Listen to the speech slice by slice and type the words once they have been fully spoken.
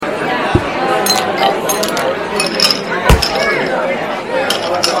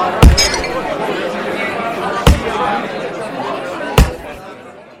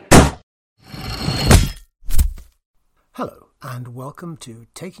welcome to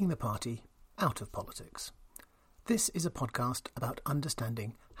Taking the Party Out of Politics. This is a podcast about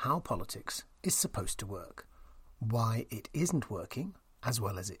understanding how politics is supposed to work, why it isn't working as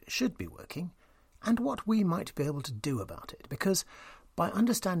well as it should be working, and what we might be able to do about it. Because by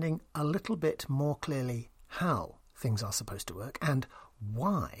understanding a little bit more clearly how things are supposed to work and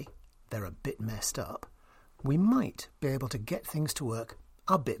why they're a bit messed up, we might be able to get things to work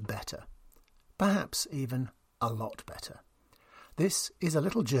a bit better, perhaps even a lot better. This is a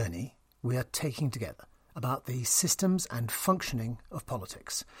little journey we are taking together about the systems and functioning of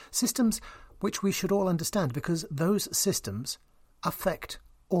politics. Systems which we should all understand because those systems affect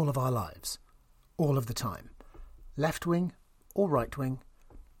all of our lives, all of the time. Left-wing or right-wing,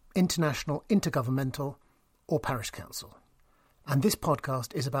 international, intergovernmental or parish council. And this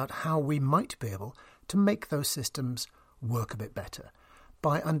podcast is about how we might be able to make those systems work a bit better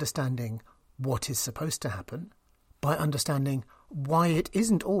by understanding what is supposed to happen, by understanding why it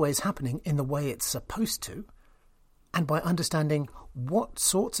isn't always happening in the way it's supposed to, and by understanding what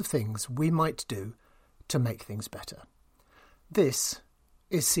sorts of things we might do to make things better. This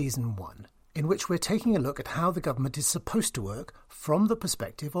is Season 1, in which we're taking a look at how the government is supposed to work from the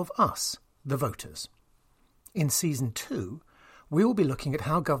perspective of us, the voters. In Season 2, we will be looking at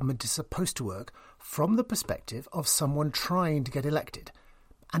how government is supposed to work from the perspective of someone trying to get elected,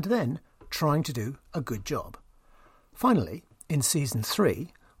 and then trying to do a good job. Finally, in Season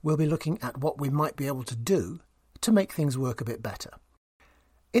 3, we'll be looking at what we might be able to do to make things work a bit better.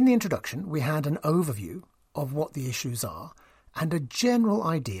 In the introduction, we had an overview of what the issues are and a general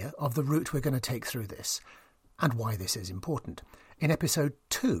idea of the route we're going to take through this and why this is important. In Episode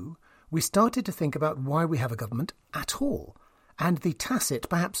 2, we started to think about why we have a government at all and the tacit,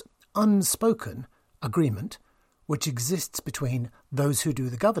 perhaps unspoken, agreement which exists between those who do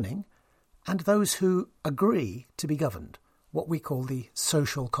the governing and those who agree to be governed, what we call the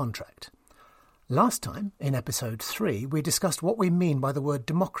social contract. Last time, in Episode 3, we discussed what we mean by the word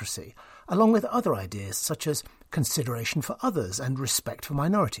democracy, along with other ideas such as consideration for others and respect for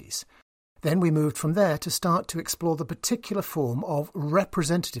minorities. Then we moved from there to start to explore the particular form of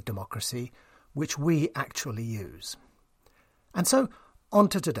representative democracy which we actually use. And so, on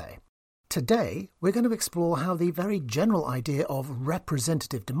to today. Today, we're going to explore how the very general idea of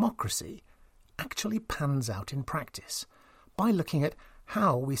representative democracy actually pans out in practice by looking at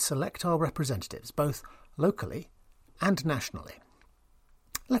how we select our representatives, both locally and nationally.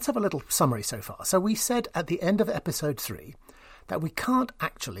 Let's have a little summary so far. So we said at the end of Episode 3 that we can't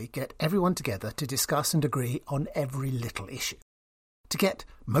actually get everyone together to discuss and agree on every little issue. To get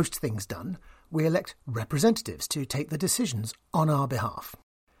most things done, we elect representatives to take the decisions on our behalf.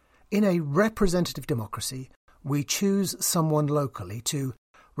 In a representative democracy, we choose someone locally to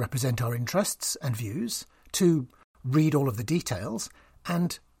represent our interests and views, to read all of the details,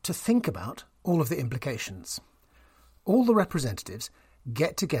 and to think about all of the implications. All the representatives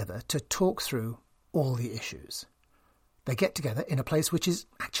get together to talk through all the issues. They get together in a place which is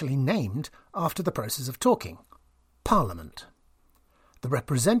actually named after the process of talking, Parliament. The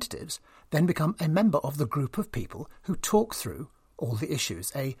representatives then become a member of the group of people who talk through all the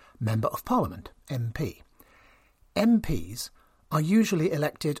issues, a Member of Parliament, MP. MPs are usually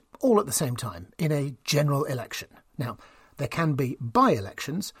elected all at the same time in a general election. Now, there can be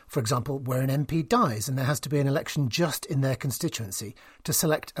by-elections, for example, where an MP dies and there has to be an election just in their constituency to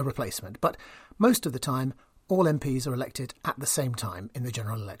select a replacement. But most of the time, all MPs are elected at the same time in the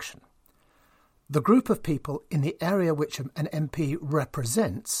general election. The group of people in the area which an MP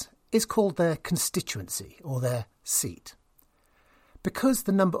represents is called their constituency or their seat. Because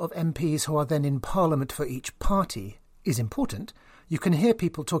the number of MPs who are then in Parliament for each party is important, you can hear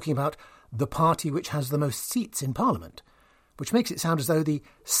people talking about the party which has the most seats in Parliament, which makes it sound as though the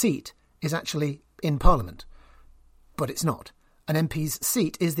seat is actually in Parliament. But it's not. An MP's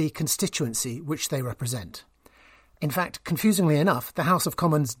seat is the constituency which they represent. In fact, confusingly enough, the House of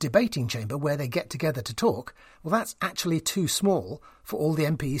Commons debating chamber, where they get together to talk, well, that's actually too small for all the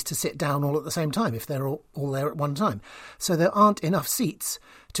MPs to sit down all at the same time if they're all there at one time. So there aren't enough seats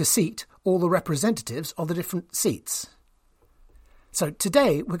to seat all the representatives of the different seats. So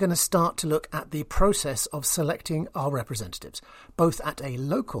today we're going to start to look at the process of selecting our representatives, both at a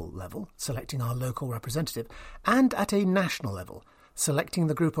local level, selecting our local representative, and at a national level, selecting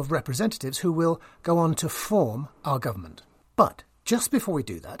the group of representatives who will go on to form our government. But just before we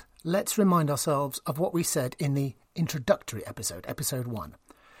do that, let's remind ourselves of what we said in the introductory episode, Episode 1.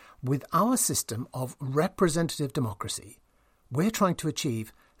 With our system of representative democracy, we're trying to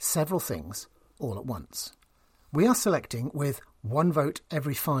achieve several things all at once. We are selecting, with one vote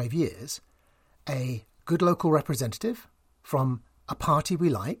every 5 years, a good local representative from a party we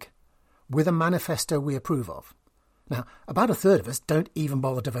like with a manifesto we approve of. Now, about a third of us don't even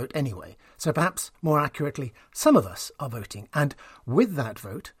bother to vote anyway, so perhaps, more accurately, some of us are voting, and with that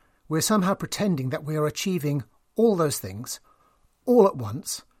vote, we're somehow pretending that we are achieving all those things, all at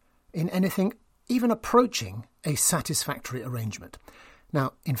once, in anything even approaching a satisfactory arrangement.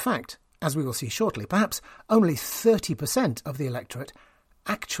 Now, in fact, as we will see shortly, perhaps only 30% of the electorate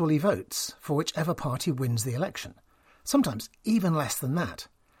actually votes for whichever party wins the election. Sometimes even less than that.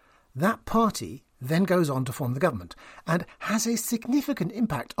 That party then goes on to form the government and has a significant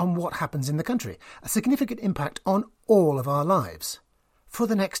impact on what happens in the country, a significant impact on all of our lives for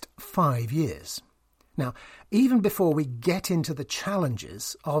the next 5 years. Now, even before we get into the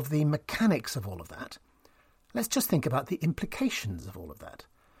challenges of the mechanics of all of that, let's just think about the implications of all of that.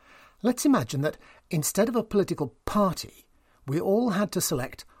 Let's imagine that instead of a political party, we all had to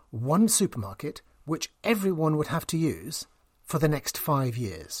select one supermarket which everyone would have to use for the next 5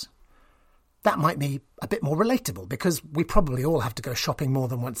 years. That might be a bit more relatable because we probably all have to go shopping more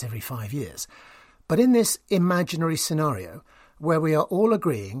than once every 5 years. But in this imaginary scenario, where we are all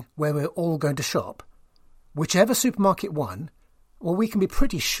agreeing where we're all going to shop, whichever supermarket won, well, we can be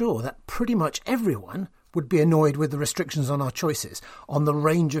pretty sure that pretty much everyone would be annoyed with the restrictions on our choices, on the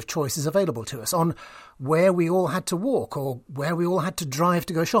range of choices available to us, on where we all had to walk or where we all had to drive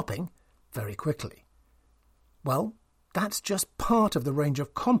to go shopping very quickly. Well, that's just part of the range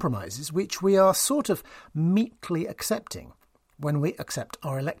of compromises which we are sort of meekly accepting when we accept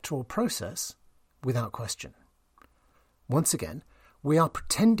our electoral process without question. Once again, we are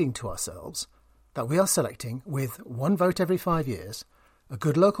pretending to ourselves that we are selecting, with one vote every 5 years, a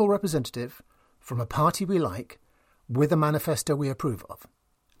good local representative from a party we like with a manifesto we approve of,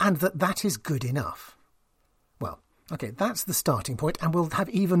 and that is good enough. Well, okay, that's the starting point, and we'll have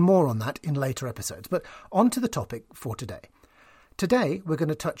even more on that in later episodes. But on to the topic for today. Today, we're going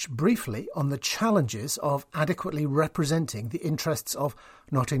to touch briefly on the challenges of adequately representing the interests of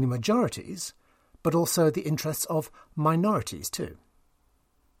not only majorities, but also the interests of minorities too.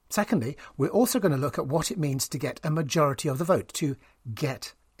 Secondly, we're also going to look at what it means to get a majority of the vote, to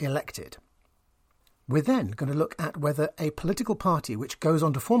get elected. We're then going to look at whether a political party which goes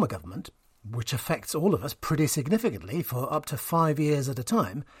on to form a government, which affects all of us pretty significantly for up to 5 years at a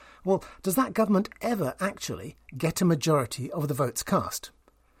time, well, does that government ever actually get a majority of the votes cast?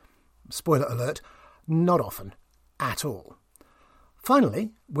 Spoiler alert, not often, at all.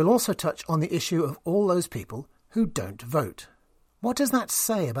 Finally, we'll also touch on the issue of all those people who don't vote. What does that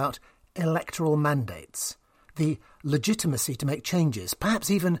say about electoral mandates, the legitimacy to make changes, perhaps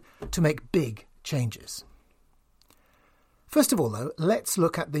even to make big changes? First of all, though, let's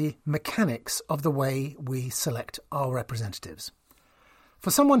look at the mechanics of the way we select our representatives. For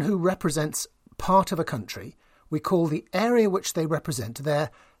someone who represents part of a country, we call the area which they represent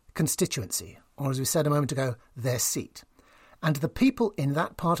their constituency, or as we said a moment ago, their seat. And the people in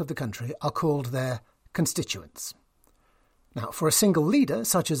that part of the country are called their constituents. Now, for a single leader,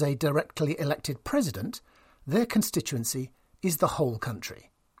 such as a directly elected president, their constituency is the whole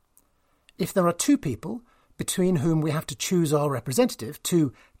country. If there are two people between whom we have to choose our representative,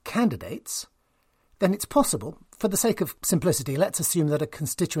 two candidates, then it's possible, for the sake of simplicity, let's assume that a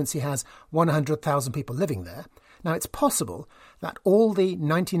constituency has 100,000 people living there. Now, it's possible that all the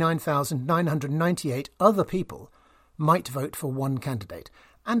 99,998 other people might vote for one candidate,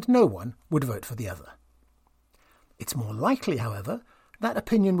 and no one would vote for the other. It's more likely, however, that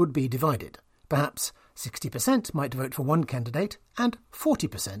opinion would be divided. Perhaps 60% might vote for one candidate and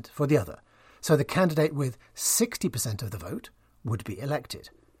 40% for the other. So the candidate with 60% of the vote would be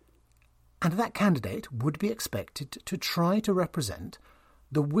elected. And that candidate would be expected to try to represent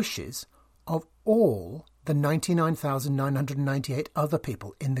the wishes of all the 99,998 other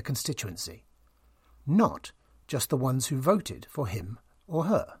people in the constituency, not just the ones who voted for him or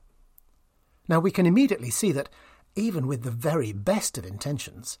her. Now, we can immediately see that even with the very best of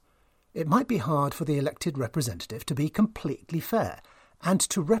intentions, it might be hard for the elected representative to be completely fair and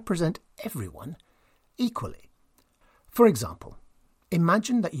to represent everyone equally. For example,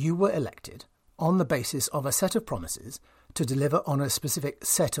 imagine that you were elected on the basis of a set of promises to deliver on a specific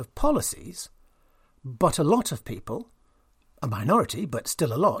set of policies, but a lot of people, a minority, but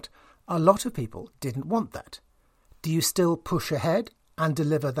still a lot of people didn't want that. Do you still push ahead and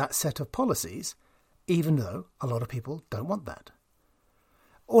deliver that set of policies, even though a lot of people don't want that?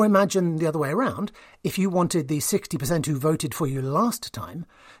 Or imagine the other way around. If you wanted the 60% who voted for you last time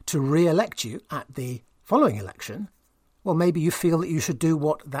to re-elect you at the following election, well, maybe you feel that you should do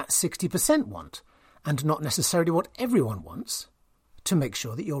what that 60% want, and not necessarily what everyone wants, to make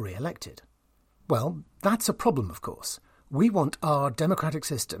sure that you're re-elected. Well, that's a problem, of course. We want our democratic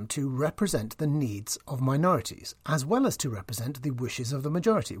system to represent the needs of minorities, as well as to represent the wishes of the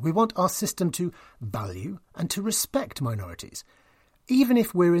majority. We want our system to value and to respect minorities, even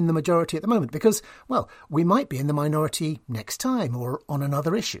if we're in the majority at the moment, because, well, we might be in the minority next time or on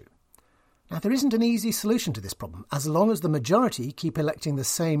another issue. Now, there isn't an easy solution to this problem. As long as the majority keep electing the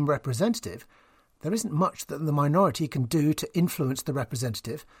same representative, there isn't much that the minority can do to influence the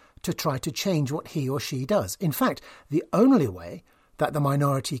representative to try to change what he or she does. In fact, the only way that the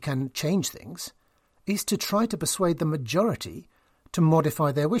minority can change things is to try to persuade the majority to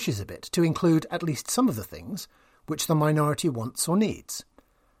modify their wishes a bit, to include at least some of the things which the minority wants or needs.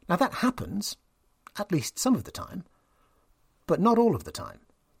 Now, that happens at least some of the time, but not all of the time.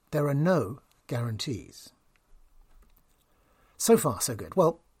 There are no guarantees. So far, so good.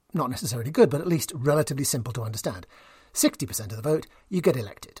 Well, not necessarily good, but at least relatively simple to understand. 60% of the vote, you get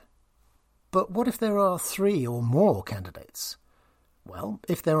elected. But what if there are 3 or more candidates? Well,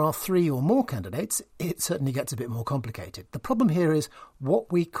 if there are 3 or more candidates, it certainly gets a bit more complicated. The problem here is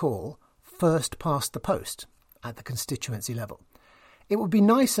what we call first past the post at the constituency level. It would be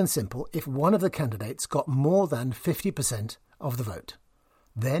nice and simple if one of the candidates got more than 50% of the vote.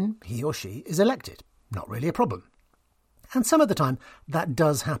 Then he or she is elected. Not really a problem. And some of the time, that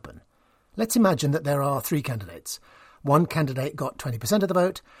does happen. Let's imagine that there are 3 candidates. One candidate got 20% of the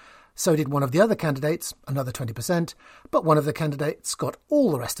vote, so did one of the other candidates, another 20%, but one of the candidates got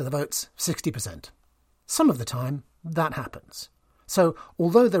all the rest of the votes, 60%. Some of the time, that happens. So,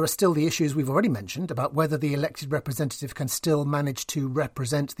 although there are still the issues we've already mentioned about whether the elected representative can still manage to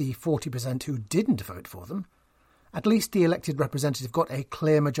represent the 40% who didn't vote for them, at least the elected representative got a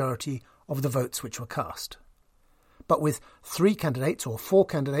clear majority of the votes which were cast. But with 3 candidates or 4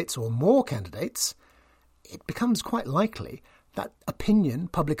 candidates or more candidates, it becomes quite likely that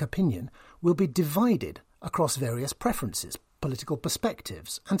public opinion, will be divided across various preferences, political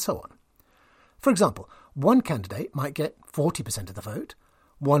perspectives, and so on. For example, one candidate might get 40% of the vote,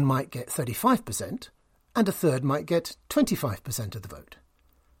 one might get 35%, and a third might get 25% of the vote.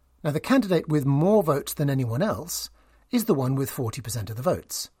 Now, the candidate with more votes than anyone else is the one with 40% of the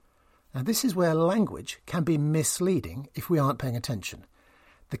votes. Now, this is where language can be misleading if we aren't paying attention.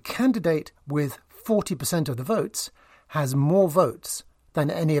 The candidate with 40% of the votes has more votes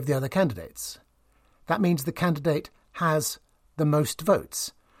than any of the other candidates. That means the candidate has the most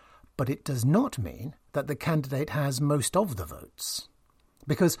votes, but it does not mean that the candidate has most of the votes.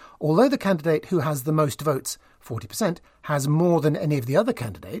 Because although the candidate who has the most votes, 40%, has more than any of the other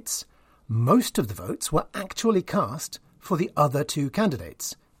candidates, most of the votes were actually cast for the other 2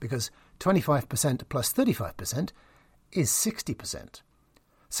 candidates, because 25% plus 35% is 60%.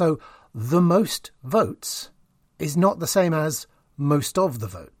 So the most votes is not the same as most of the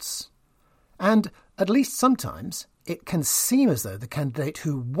votes. And at least sometimes it can seem as though the candidate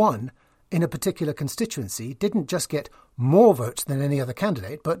who won in a particular constituency didn't just get more votes than any other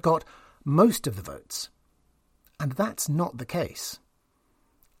candidate, but got most of the votes. And that's not the case.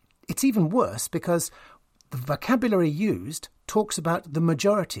 It's even worse because the vocabulary used talks about the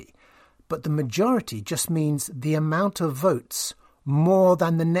majority, but the majority just means the amount of votes more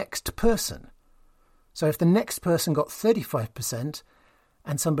than the next person. So if the next person got 35%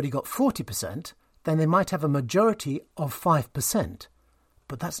 and somebody got 40%, then they might have a majority of 5%,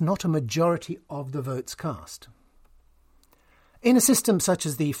 but that's not a majority of the votes cast. In a system such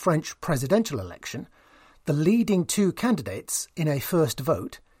as the French presidential election, the leading 2 candidates in a first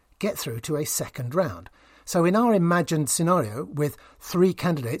vote get through to a second round. So in our imagined scenario, with 3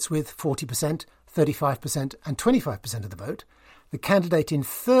 candidates with 40%, 35% and 25% of the vote, the candidate in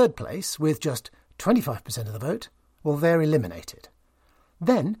third place with just 25% of the vote, well, they're eliminated.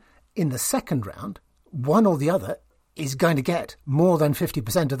 Then, in the second round, one or the other is going to get more than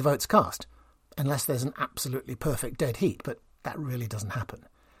 50% of the votes cast, unless there's an absolutely perfect dead heat, but that really doesn't happen.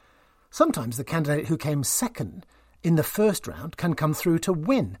 Sometimes the candidate who came second in the first round can come through to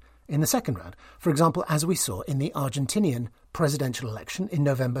win in the second round, for example, as we saw in the Argentinian presidential election in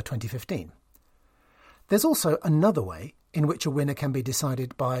November 2015. There's also another way in which a winner can be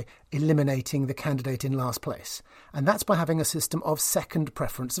decided by eliminating the candidate in last place, and that's by having a system of second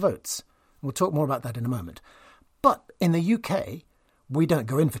preference votes. We'll talk more about that in a moment. But in the UK, we don't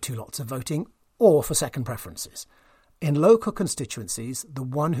go in for 2 lots of voting or for second preferences. In local constituencies, the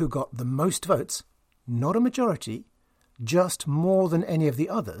one who got the most votes, not a majority, just more than any of the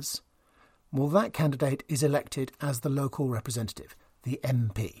others, well, that candidate is elected as the local representative, the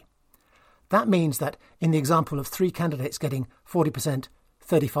MP. That means that in the example of 3 candidates getting 40%,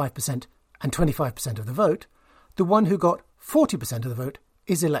 35% and 25% of the vote, the one who got 40% of the vote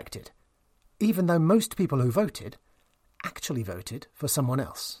is elected, even though most people who voted actually voted for someone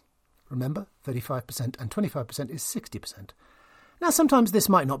else. Remember, 35% and 25% is 60%. Now, sometimes this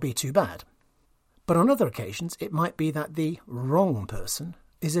might not be too bad, but on other occasions it might be that the wrong person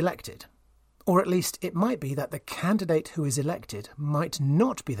is elected. Or at least it might be that the candidate who is elected might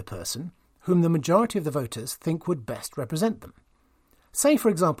not be the person whom the majority of the voters think would best represent them. Say, for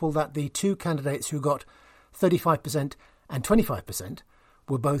example, that the two candidates who got 35% and 25%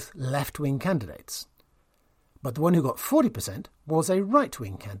 were both left-wing candidates, but the one who got 40% was a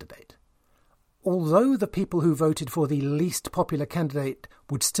right-wing candidate. Although the people who voted for the least popular candidate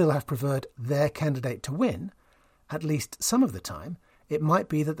would still have preferred their candidate to win, at least some of the time, it might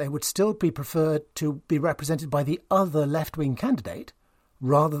be that they would still be preferred to be represented by the other left-wing candidate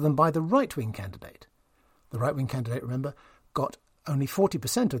rather than by the right-wing candidate. The right-wing candidate, remember, got only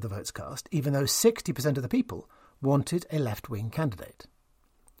 40% of the votes cast, even though 60% of the people wanted a left-wing candidate.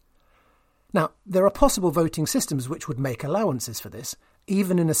 Now, there are possible voting systems which would make allowances for this,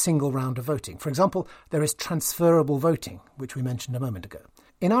 even in a single round of voting. For example, there is transferable voting, which we mentioned a moment ago.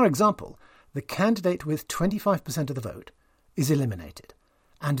 In our example, the candidate with 25% of the vote is eliminated,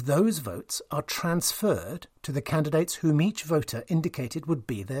 and those votes are transferred to the candidates whom each voter indicated would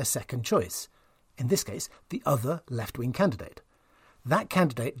be their second choice, in this case, the other left-wing candidate. That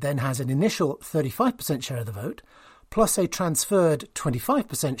candidate then has an initial 35% share of the vote, plus a transferred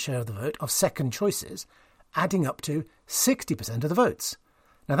 25% share of the vote of second choices, adding up to 60% of the votes.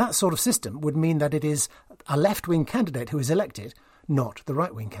 Now, that sort of system would mean that it is a left-wing candidate who is elected, not the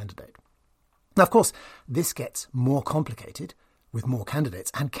right-wing candidate. Now, of course, this gets more complicated with more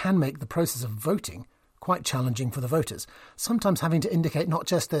candidates and can make the process of voting quite challenging for the voters, sometimes having to indicate not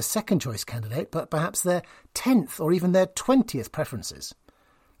just their second-choice candidate, but perhaps their 10th or even their 20th preferences.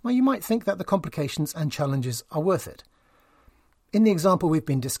 Well, you might think that the complications and challenges are worth it. In the example we've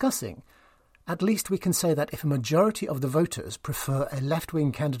been discussing, at least we can say that if a majority of the voters prefer a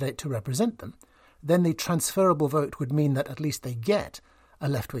left-wing candidate to represent them, then the transferable vote would mean that at least they get a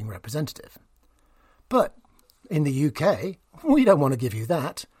left-wing representative. But in the UK, we don't want to give you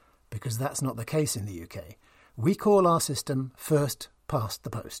that, because that's not the case in the UK. We call our system first past the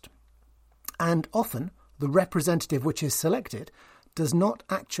post. And often, the representative which is selected does not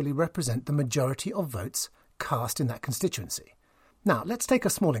actually represent the majority of votes cast in that constituency. Now, let's take a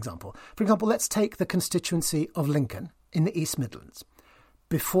small example. For example, let's take the constituency of Lincoln in the East Midlands.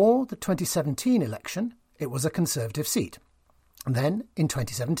 Before the 2017 election, it was a Conservative seat. And then, in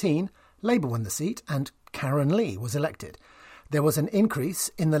 2017, Labour won the seat and Karen Lee was elected. There was an increase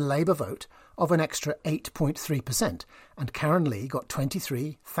in the Labour vote of an extra 8.3%, and Karen Lee got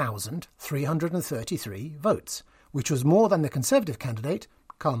 23,333 votes, which was more than the Conservative candidate,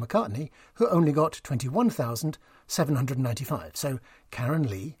 Karl McCartney, who only got 21,795. So Karen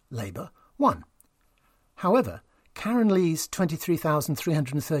Lee, Labour, won. However, Karen Lee's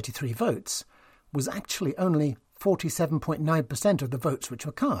 23,333 votes was actually only 47.9% of the votes which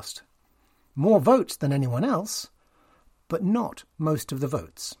were cast. More votes than anyone else, but not most of the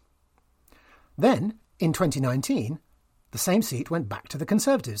votes. Then, in 2019, the same seat went back to the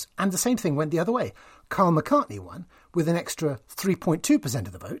Conservatives, and the same thing went the other way. Karl McCartney won with an extra 3.2%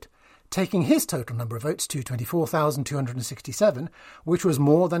 of the vote, taking his total number of votes to 24,267, which was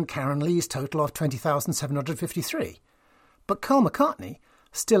more than Karen Lee's total of 20,753. But Karl McCartney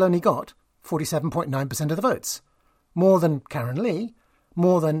still only got 47.9% of the votes, more than Karen Lee,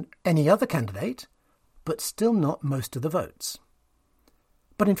 more than any other candidate, but still not most of the votes.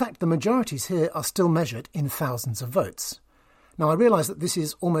 But in fact, the majorities here are still measured in thousands of votes. Now, I realise that this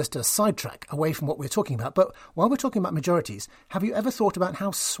is almost a sidetrack away from what we're talking about, but while we're talking about majorities, have you ever thought about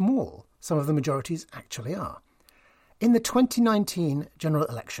how small some of the majorities actually are? In the 2019 general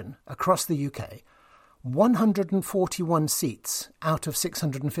election across the UK, 141 seats out of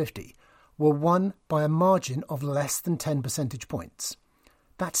 650 were won by a margin of less than 10 percentage points.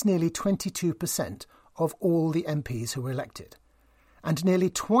 That's nearly 22% of all the MPs who were elected, and nearly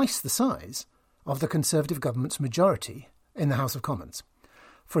twice the size of the Conservative government's majority in the House of Commons.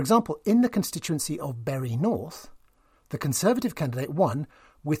 For example, in the constituency of Bury North, the Conservative candidate won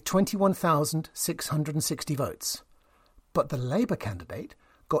with 21,660 votes, but the Labour candidate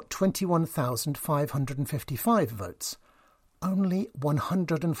got 21,555 votes, only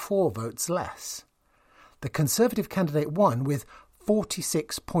 104 votes less. The Conservative candidate won with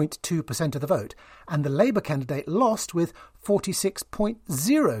 46.2% of the vote, and the Labour candidate lost with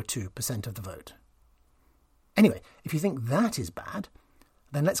 46.02% of the vote. Anyway, if you think that is bad,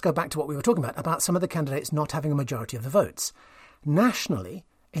 then let's go back to what we were talking about some of the candidates not having a majority of the votes. Nationally,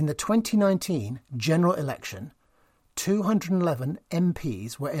 in the 2019 general election, 211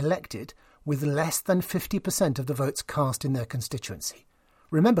 MPs were elected with less than 50% of the votes cast in their constituency.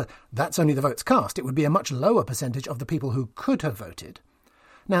 Remember, that's only the votes cast. It would be a much lower percentage of the people who could have voted.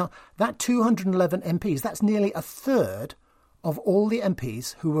 Now, that 211 MPs, that's nearly a third of all the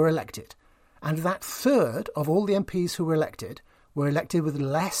MPs who were elected. And that third of all the MPs who were elected with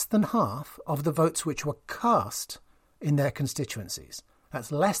less than half of the votes which were cast in their constituencies.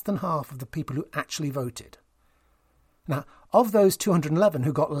 That's less than half of the people who actually voted. Now, of those 211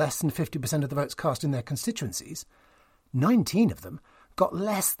 who got less than 50% of the votes cast in their constituencies, 19 of them got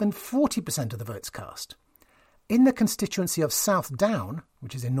less than 40% of the votes cast. In the constituency of South Down,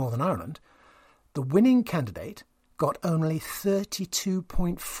 which is in Northern Ireland, the winning candidate got only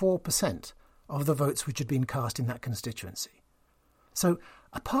 32.4% of the votes which had been cast in that constituency. So,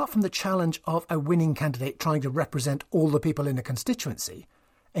 apart from the challenge of a winning candidate trying to represent all the people in a constituency,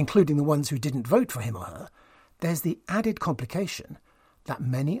 including the ones who didn't vote for him or her, there's the added complication that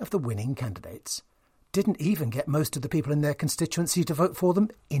many of the winning candidates didn't even get most of the people in their constituency to vote for them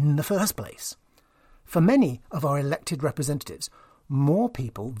in the first place. For many of our elected representatives, more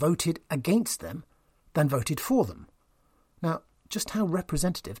people voted against them than voted for them. Now, just how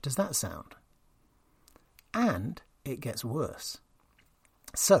representative does that sound? And it gets worse.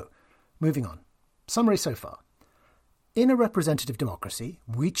 So, moving on. Summary so far. In a representative democracy,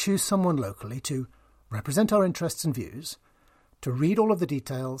 we choose someone locally to represent our interests and views, to read all of the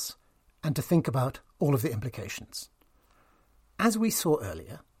details, and to think about all of the implications. As we saw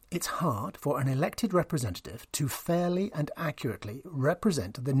earlier, it's hard for an elected representative to fairly and accurately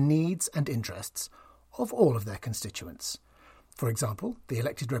represent the needs and interests of all of their constituents. For example, the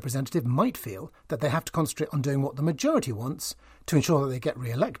elected representative might feel that they have to concentrate on doing what the majority wants to ensure that they get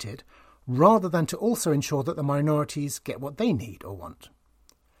re-elected, rather than to also ensure that the minorities get what they need or want.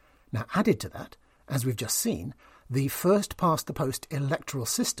 Now, added to that, as we've just seen, the first-past-the-post electoral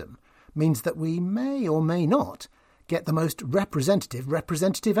system means that we may or may not get the most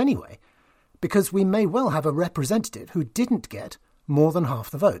representative anyway, because we may well have a representative who didn't get more than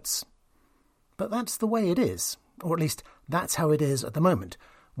half the votes. But that's the way it is, or at least that's how it is at the moment.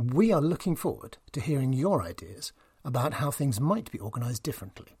 We are looking forward to hearing your ideas about how things might be organised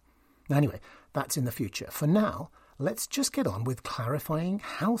differently. Anyway, that's in the future. For now, let's just get on with clarifying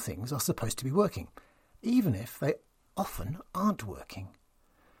how things are supposed to be working, even if they often aren't working.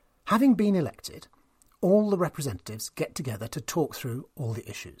 Having been elected, all the representatives get together to talk through all the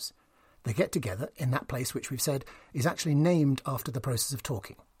issues. They get together in that place which we've said is actually named after the process of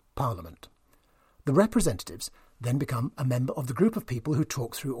talking, Parliament. The representatives then become a member of the group of people who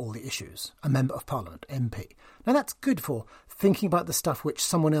talk through all the issues, a member of Parliament, MP. Now that's good for thinking about the stuff which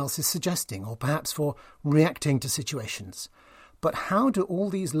someone else is suggesting, or perhaps for reacting to situations. But how do all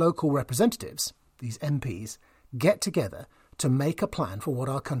these local representatives, these MPs, get together to make a plan for what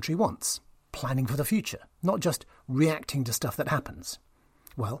our country wants? Planning for the future, not just reacting to stuff that happens.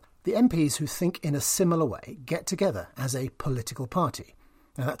 Well, the MPs who think in a similar way get together as a political party.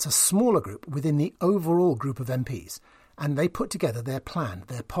 Now, that's a smaller group within the overall group of MPs, and they put together their plan,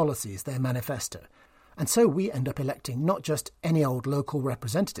 their policies, their manifesto. And so we end up electing not just any old local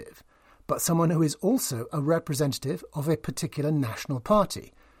representative, but someone who is also a representative of a particular national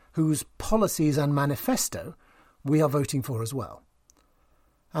party, whose policies and manifesto we are voting for as well.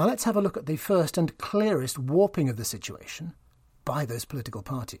 Now let's have a look at the first and clearest warping of the situation by those political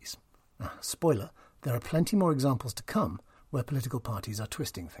parties. Spoiler, there are plenty more examples to come where political parties are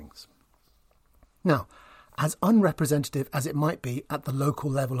twisting things. Now, as unrepresentative as it might be at the local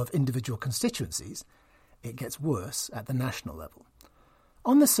level of individual constituencies, it gets worse at the national level.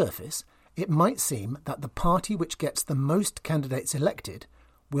 On the surface, it might seem that the party which gets the most candidates elected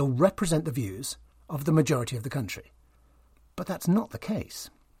will represent the views of the majority of the country. But that's not the case.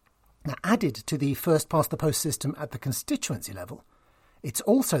 Now, added to the first-past-the-post system at the constituency level, it's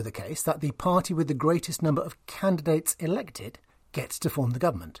also the case that the party with the greatest number of candidates elected gets to form the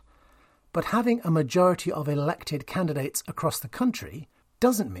government. But having a majority of elected candidates across the country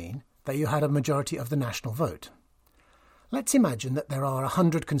doesn't mean that you had a majority of the national vote. Let's imagine that there are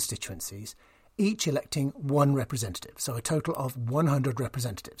 100 constituencies, each electing one representative, so a total of 100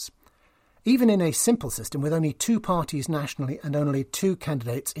 representatives. Even in a simple system with only two parties nationally and only two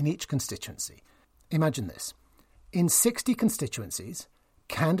candidates in each constituency. Imagine this. In 60 constituencies,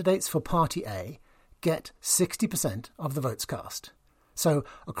 candidates for Party A get 60% of the votes cast. So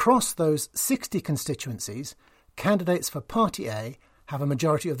across those 60 constituencies, candidates for Party A have a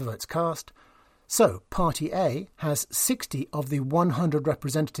majority of the votes cast. So Party A has 60 of the 100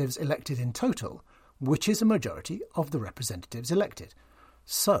 representatives elected in total, which is a majority of the representatives elected.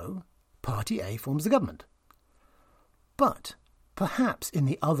 So Party A forms the government. But perhaps in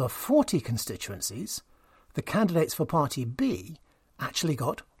the other 40 constituencies, the candidates for Party B actually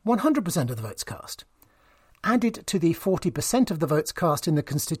got 100% of the votes cast. Added to the 40% of the votes cast in the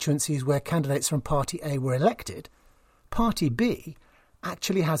constituencies where candidates from Party A were elected, Party B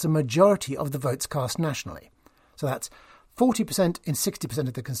actually has a majority of the votes cast nationally. So that's 40% in 60%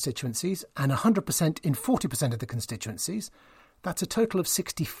 of the constituencies and 100% in 40% of the constituencies. That's a total of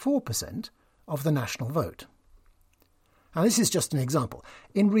 64% of the national vote. Now, this is just an example.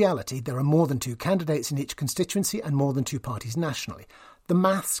 In reality, there are more than 2 candidates in each constituency and more than 2 parties nationally. The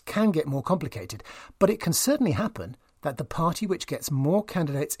maths can get more complicated, but it can certainly happen that the party which gets more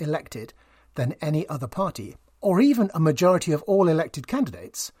candidates elected than any other party, or even a majority of all elected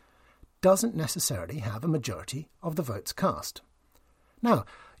candidates, doesn't necessarily have a majority of the votes cast. Now,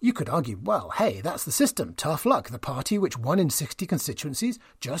 you could argue, well, hey, that's the system, tough luck, the party which won in 60 constituencies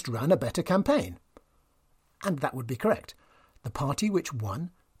just ran a better campaign. And that would be correct. The party which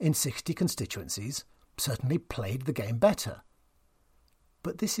won in 60 constituencies certainly played the game better.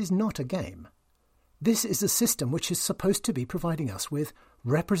 But this is not a game. This is a system which is supposed to be providing us with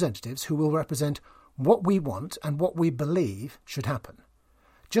representatives who will represent what we want and what we believe should happen.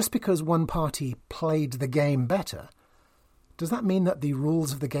 Just because one party played the game better, does that mean that the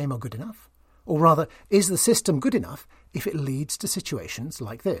rules of the game are good enough? Or rather, is the system good enough if it leads to situations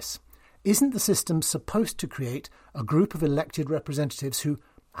like this? Isn't the system supposed to create a group of elected representatives who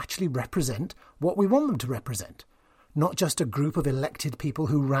actually represent what we want them to represent, not just a group of elected people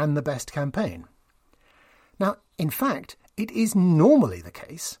who ran the best campaign? Now, in fact, it is normally the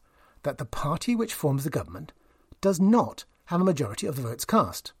case that the party which forms the government does not have a majority of the votes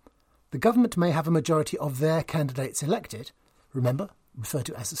cast. The government may have a majority of their candidates elected, remember, referred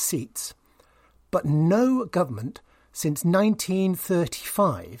to as seats, but no government since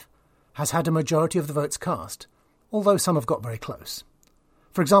 1935 has had a majority of the votes cast, although some have got very close.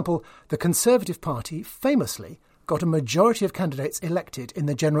 For example, the Conservative Party famously got a majority of candidates elected in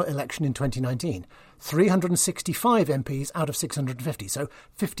the general election in 2019, 365 MPs out of 650, so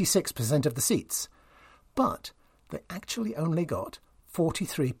 56% of the seats. But they actually only got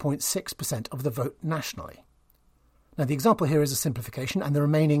 43.6% of the vote nationally. Now, the example here is a simplification, and the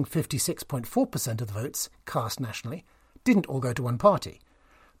remaining 56.4% of the votes cast nationally didn't all go to one party.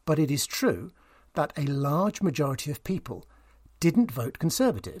 But it is true that a large majority of people didn't vote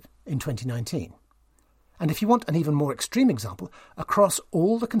Conservative in 2019. And if you want an even more extreme example, across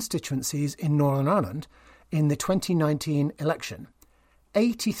all the constituencies in Northern Ireland in the 2019 election,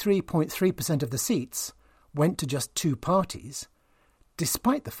 83.3% of the seats went to just 2 parties,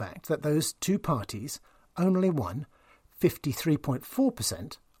 despite the fact that those 2 parties only won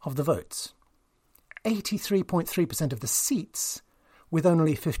 53.4% of the votes. 83.3% of the seats with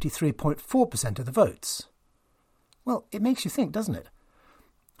only 53.4% of the votes. Well, it makes you think, doesn't it?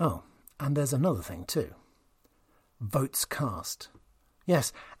 Oh, and there's another thing too. Votes cast.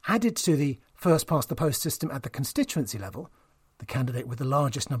 Yes, added to the first-past-the-post system at the constituency level, the candidate with the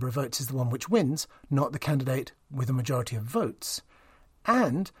largest number of votes is the one which wins, not the candidate with a majority of votes,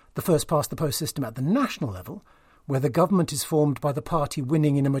 and the first-past-the-post system at the national level, where the government is formed by the party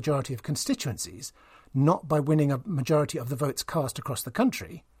winning in a majority of constituencies, not by winning a majority of the votes cast across the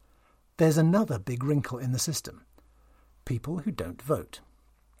country, there's another big wrinkle in the system. People who don't vote.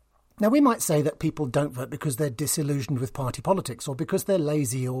 Now, we might say that people don't vote because they're disillusioned with party politics or because they're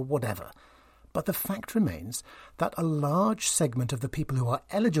lazy or whatever. But the fact remains that a large segment of the people who are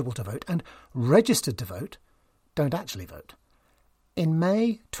eligible to vote and registered to vote don't actually vote. In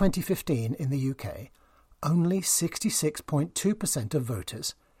May 2015 in the UK, only 66.2% of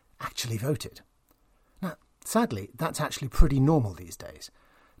voters actually voted. Now, sadly, that's actually pretty normal these days.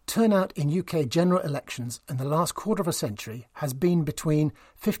 Turnout in UK general elections in the last quarter of a century has been between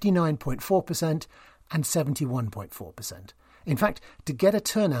 59.4% and 71.4%. In fact, to get a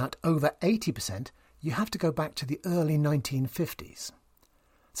turnout over 80%, you have to go back to the early 1950s.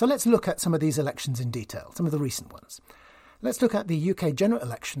 So let's look at some of these elections in detail, some of the recent ones. Let's look at the UK general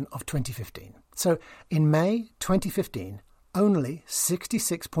election of 2015. So in May 2015, only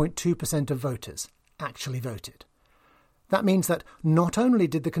 66.2% of voters actually voted. That means that not only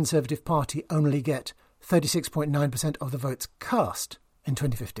did the Conservative Party only get 36.9% of the votes cast in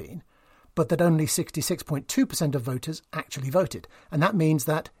 2015, but that only 66.2% of voters actually voted. And that means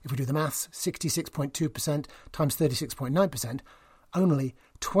that, if we do the maths, 66.2% times 36.9%, only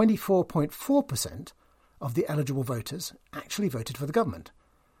 24.4% of the eligible voters actually voted for the government.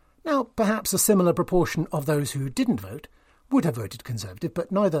 Now, perhaps a similar proportion of those who didn't vote would have voted Conservative,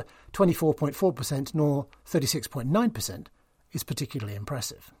 but neither 24.4% nor 36.9% is particularly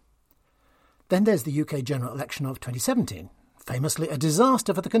impressive. Then there's the UK general election of 2017. Famously a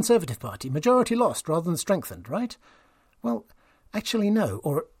disaster for the Conservative Party. Majority lost rather than strengthened, right? Well, actually no,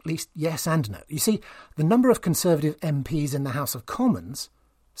 or at least yes and no. You see, the number of Conservative MPs in the House of Commons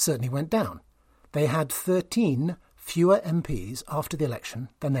certainly went down. They had 13 fewer MPs after the election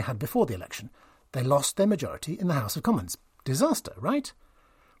than they had before the election. They lost their majority in the House of Commons. Disaster, right?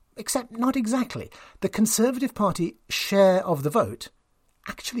 Except not exactly. The Conservative Party share of the vote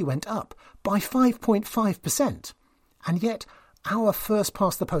actually went up by 5.5%. And yet our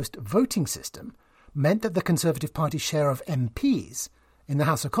first-past-the-post voting system meant that the Conservative Party share of MPs in the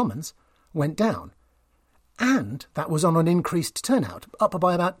House of Commons went down. And that was on an increased turnout, up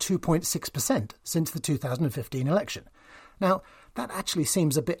by about 2.6% since the 2015 election. Now, that actually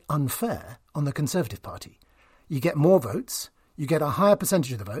seems a bit unfair on the Conservative Party. You get more votes, you get a higher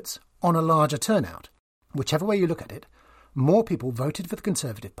percentage of the votes on a larger turnout. Whichever way you look at it, more people voted for the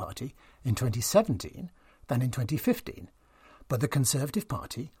Conservative Party in 2017 than in 2015. But the Conservative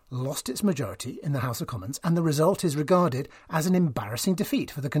Party lost its majority in the House of Commons, and the result is regarded as an embarrassing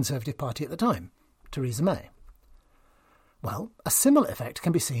defeat for the Conservative Party at the time, Theresa May. Well, a similar effect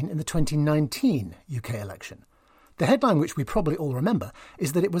can be seen in the 2019 UK election. The headline, which we probably all remember,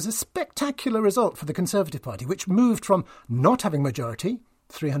 is that it was a spectacular result for the Conservative Party, which moved from not having majority,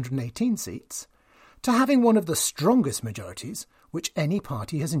 318 seats, to having one of the strongest majorities which any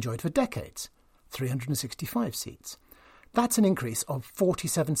party has enjoyed for decades, 365 seats. That's an increase of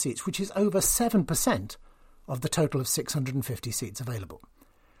 47 seats, which is over 7% of the total of 650 seats available.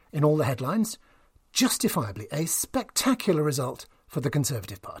 In all the headlines, justifiably a spectacular result for the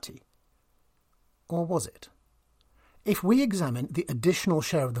Conservative Party. Or was it? If we examine the additional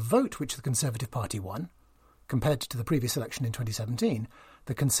share of the vote which the Conservative Party won, compared to the previous election in 2017,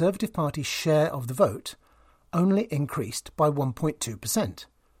 the Conservative Party's share of the vote only increased by 1.2%,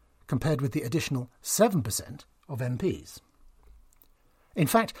 compared with the additional 7% of MPs. In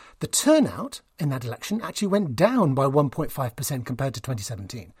fact, the turnout in that election actually went down by 1.5% compared to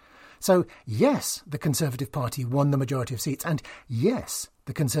 2017. So, yes, the Conservative Party won the majority of seats, and yes,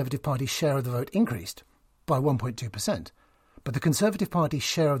 the Conservative Party's share of the vote increased by 1.2%. But the Conservative Party's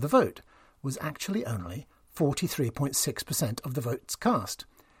share of the vote was actually only 43.6% of the votes cast,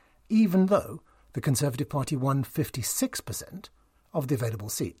 even though the Conservative Party won 56% of the available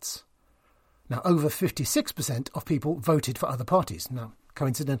seats. Now, over 56% of people voted for other parties. Now,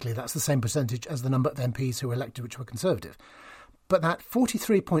 coincidentally, that's the same percentage as the number of MPs who were elected which were Conservative. But that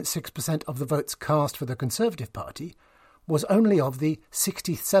 43.6% of the votes cast for the Conservative Party was only of the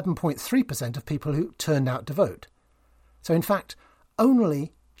 67.3% of people who turned out to vote. So, in fact,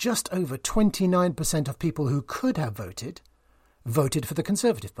 only just over 29% of people who could have voted for the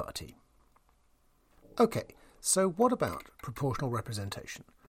Conservative Party. OK, so what about proportional representation?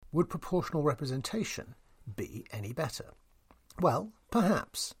 Would proportional representation be any better? Well,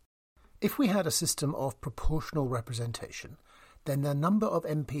 perhaps. If we had a system of proportional representation, then the number of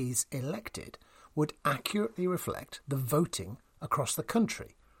MPs elected would accurately reflect the voting across the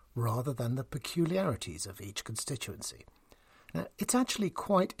country, rather than the peculiarities of each constituency. Now, it's actually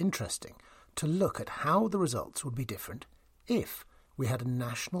quite interesting to look at how the results would be different if we had a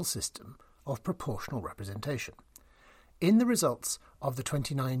national system of proportional representation. In the results of the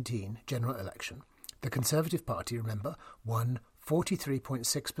 2019 general election, the Conservative Party, remember, won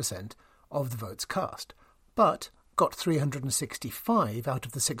 43.6% of the votes cast, but got 365 out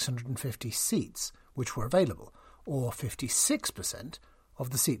of the 650 seats which were available, or 56% of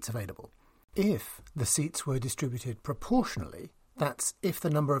the seats available. If the seats were distributed proportionally, that's if the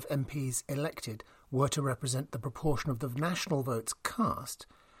number of MPs elected were to represent the proportion of the national votes cast,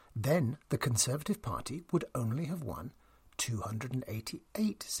 then the Conservative Party would only have won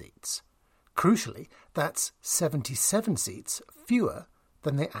 288 seats. Crucially, that's 77 seats fewer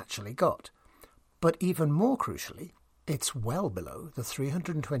than they actually got. But even more crucially, it's well below the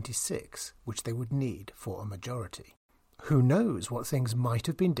 326 which they would need for a majority. Who knows what things might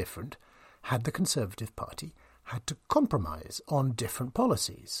have been different had the Conservative Party had to compromise on different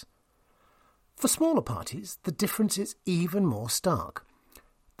policies. For smaller parties, the difference is even more stark.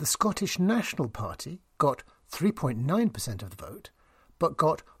 The Scottish National Party got 3.9% of the vote, but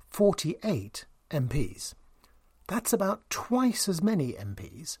got 48 MPs. That's about twice as many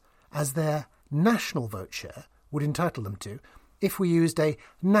MPs as their national vote share would entitle them to if we used a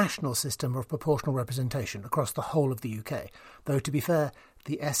national system of proportional representation across the whole of the UK, though to be fair,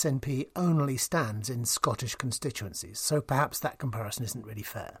 the SNP only stands in Scottish constituencies, so perhaps that comparison isn't really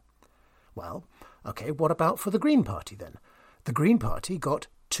fair. Well, OK, what about for the Green Party then? The Green Party got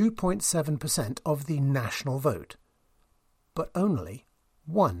 2.7% of the national vote, but only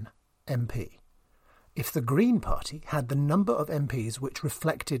one MP. if the Green Party had the number of MPs which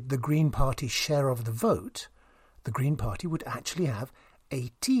reflected the Green Party's share of the vote, the Green Party would actually have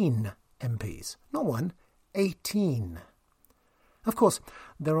 18 MPs. Not 1, 18. Of course,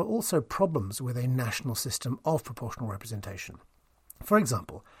 there are also problems with a national system of proportional representation. For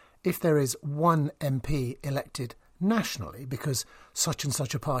example, if there is one MP elected nationally because such and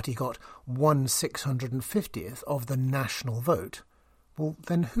such a party got 1/650th of the national vote, well,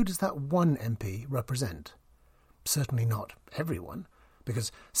 then who does that one MP represent? Certainly not everyone,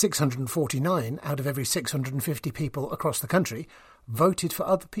 because 649 out of every 650 people across the country voted for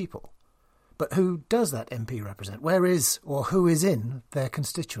other people. But who does that MP represent? Where is or who is in their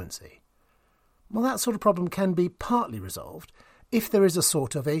constituency? Well, that sort of problem can be partly resolved if there is a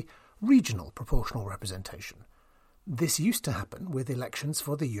sort of a regional proportional representation. This used to happen with elections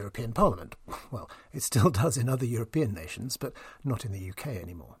for the European Parliament. Well, it still does in other European nations, but not in the UK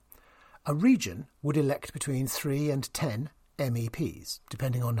anymore. A region would elect between 3 and 10 MEPs,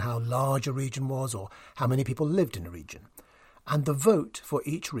 depending on how large a region was or how many people lived in a region. And the vote for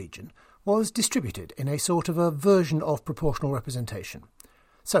each region was distributed in a sort of a version of proportional representation.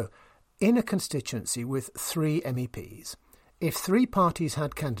 So, in a constituency with 3 MEPs, if 3 parties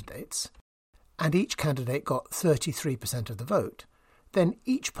had candidates, and each candidate got 33% of the vote, then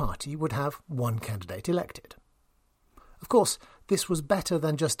each party would have 1 candidate elected. Of course, this was better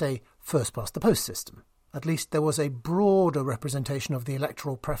than just a first-past-the-post system. At least there was a broader representation of the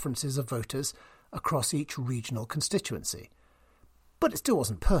electoral preferences of voters across each regional constituency. But it still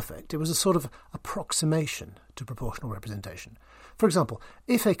wasn't perfect. It was a sort of approximation to proportional representation. For example,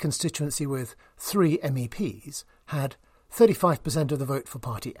 if a constituency with 3 MEPs had 35% of the vote for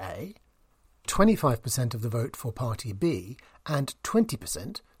Party A, 25% of the vote for Party B, and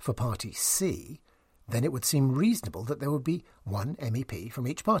 20% for Party C, then it would seem reasonable that there would be 1 MEP from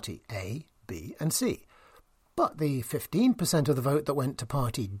each party, A, B, and C. But the 15% of the vote that went to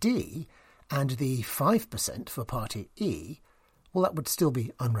Party D and the 5% for Party E, well, that would still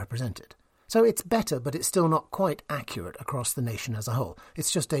be unrepresented. So it's better, but it's still not quite accurate across the nation as a whole.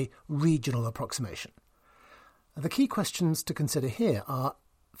 It's just a regional approximation. The key questions to consider here are,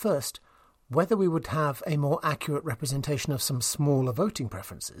 first, whether we would have a more accurate representation of some smaller voting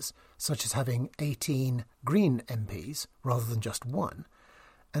preferences, such as having 18 Green MPs rather than just 1,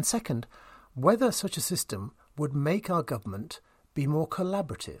 and second, whether such a system would make our government be more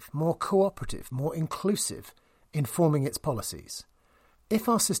collaborative, more cooperative, more inclusive in forming its policies. If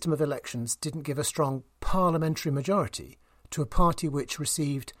our system of elections didn't give a strong parliamentary majority to a party which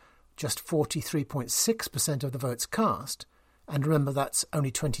received just 43.6% of the votes cast, and remember that's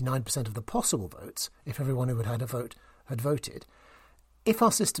only 29% of the possible votes if everyone who had had a vote had voted, if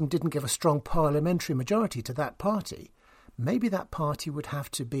our system didn't give a strong parliamentary majority to that party, maybe that party would have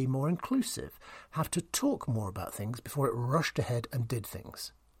to be more inclusive, have to talk more about things before it rushed ahead and did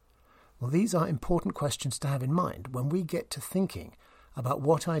things. Well, these are important questions to have in mind when we get to thinking about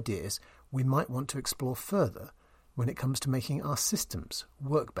what ideas we might want to explore further when it comes to making our systems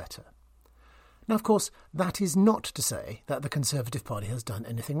work better. Now, of course, that is not to say that the Conservative Party has done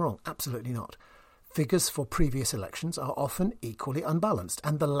anything wrong. Absolutely not. Figures for previous elections are often equally unbalanced,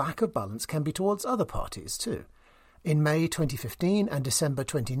 and the lack of balance can be towards other parties too. In May 2015 and December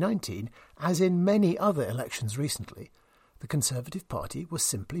 2019, as in many other elections recently, the Conservative Party was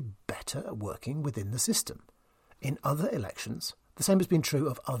simply better at working within the system. In other elections, the same has been true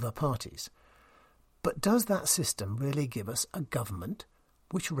of other parties. But does that system really give us a government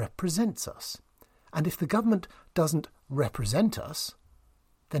which represents us? And if the government doesn't represent us,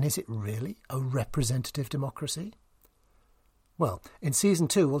 then is it really a representative democracy? Well, in Season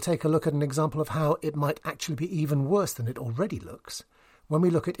 2 we'll take a look at an example of how it might actually be even worse than it already looks when we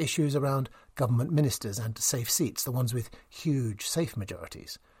look at issues around government ministers and safe seats, the ones with huge safe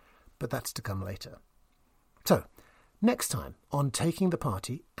majorities. But that's to come later. So, next time on Taking the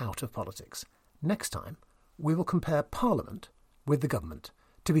Party Out of Politics, next time we will compare Parliament with the government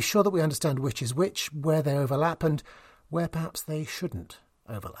to be sure that we understand which is which, where they overlap and where perhaps they shouldn't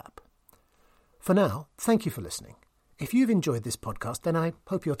overlap. For now, thank you for listening. If you've enjoyed this podcast, then I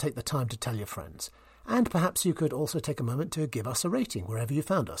hope you'll take the time to tell your friends. And perhaps you could also take a moment to give us a rating wherever you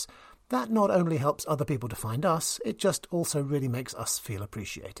found us. That not only helps other people to find us, it just also really makes us feel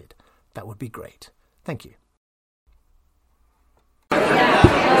appreciated. That would be great. Thank you.